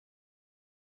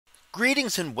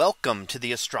Greetings and welcome to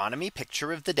the Astronomy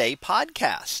Picture of the Day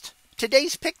podcast.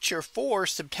 Today's picture for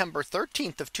September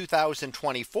 13th of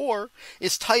 2024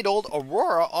 is titled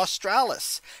Aurora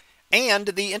Australis and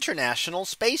the International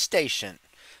Space Station.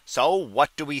 So what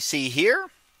do we see here?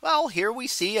 Well, here we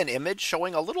see an image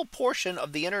showing a little portion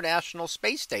of the International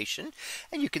Space Station.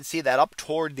 And you can see that up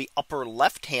toward the upper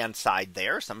left hand side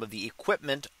there, some of the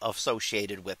equipment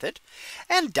associated with it.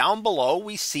 And down below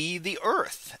we see the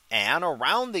Earth, and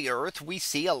around the Earth we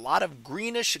see a lot of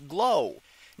greenish glow.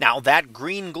 Now that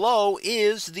green glow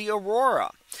is the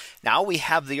aurora. Now we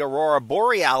have the aurora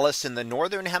borealis in the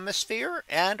northern hemisphere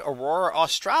and aurora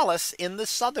australis in the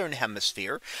southern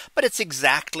hemisphere. But it's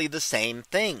exactly the same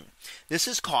thing. This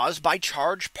is caused by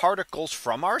charged particles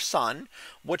from our sun,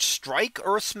 which strike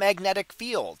Earth's magnetic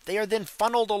field. They are then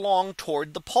funneled along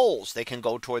toward the poles. They can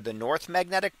go toward the north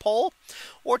magnetic pole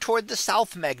or toward the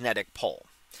south magnetic pole.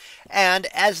 And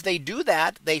as they do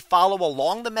that, they follow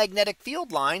along the magnetic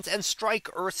field lines and strike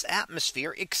Earth's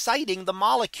atmosphere, exciting the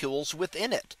molecules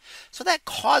within it. So that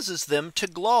causes them to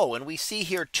glow. And we see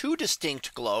here two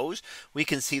distinct glows. We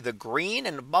can see the green,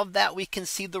 and above that we can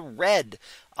see the red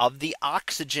of the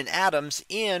oxygen atoms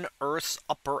in Earth's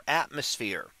upper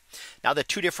atmosphere. Now the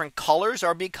two different colors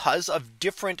are because of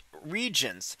different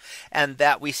regions, and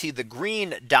that we see the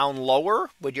green down lower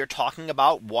when you're talking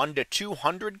about 1 to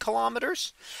 200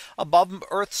 kilometers above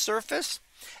Earth's surface.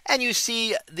 And you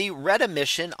see the red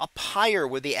emission up higher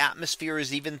where the atmosphere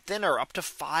is even thinner, up to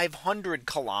 500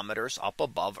 kilometers up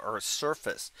above Earth's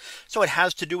surface. So it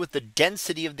has to do with the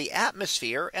density of the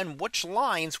atmosphere and which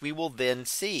lines we will then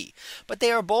see. But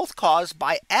they are both caused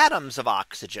by atoms of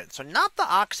oxygen. So not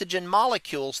the oxygen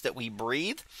molecules that we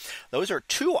breathe. Those are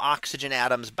two oxygen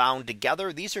atoms bound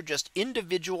together. These are just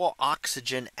individual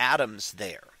oxygen atoms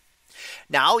there.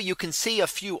 Now you can see a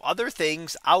few other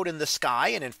things out in the sky.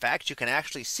 And in fact, you can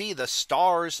actually see the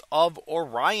stars of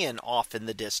Orion off in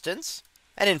the distance.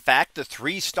 And in fact, the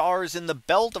three stars in the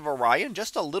belt of Orion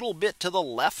just a little bit to the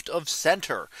left of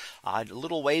center, a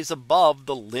little ways above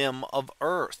the limb of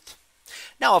Earth.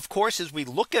 Now, of course, as we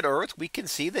look at Earth, we can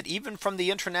see that even from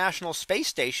the International Space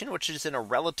Station, which is in a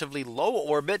relatively low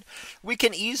orbit, we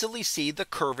can easily see the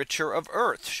curvature of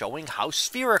Earth, showing how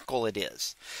spherical it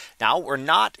is. Now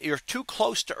you're too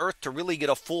close to Earth to really get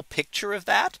a full picture of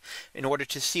that. In order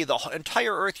to see the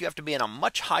entire Earth, you have to be in a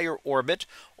much higher orbit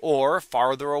or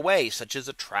farther away, such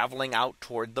as traveling out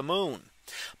toward the moon.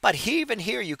 But even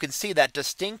here you can see that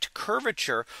distinct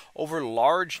curvature over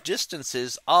large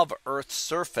distances of Earth's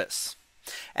surface.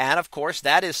 And of course,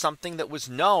 that is something that was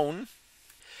known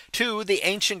to the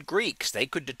ancient Greeks. They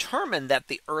could determine that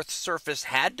the Earth's surface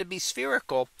had to be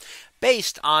spherical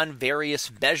based on various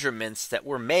measurements that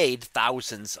were made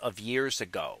thousands of years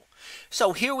ago.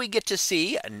 So here we get to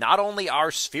see not only our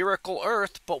spherical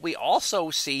Earth, but we also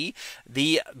see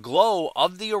the glow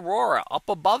of the aurora up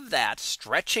above that,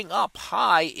 stretching up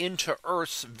high into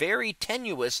Earth's very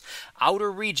tenuous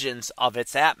outer regions of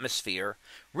its atmosphere,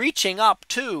 reaching up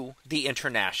to the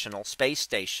International Space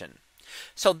Station.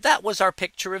 So that was our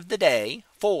picture of the day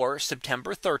for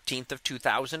September 13th of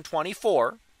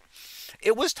 2024.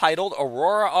 It was titled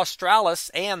Aurora Australis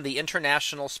and the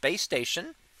International Space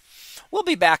Station. We'll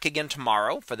be back again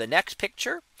tomorrow for the next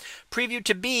picture, previewed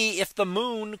to be if the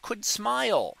moon could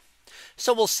smile.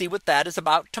 So we'll see what that is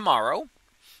about tomorrow.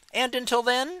 And until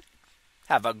then,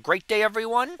 have a great day,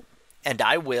 everyone, and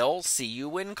I will see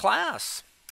you in class.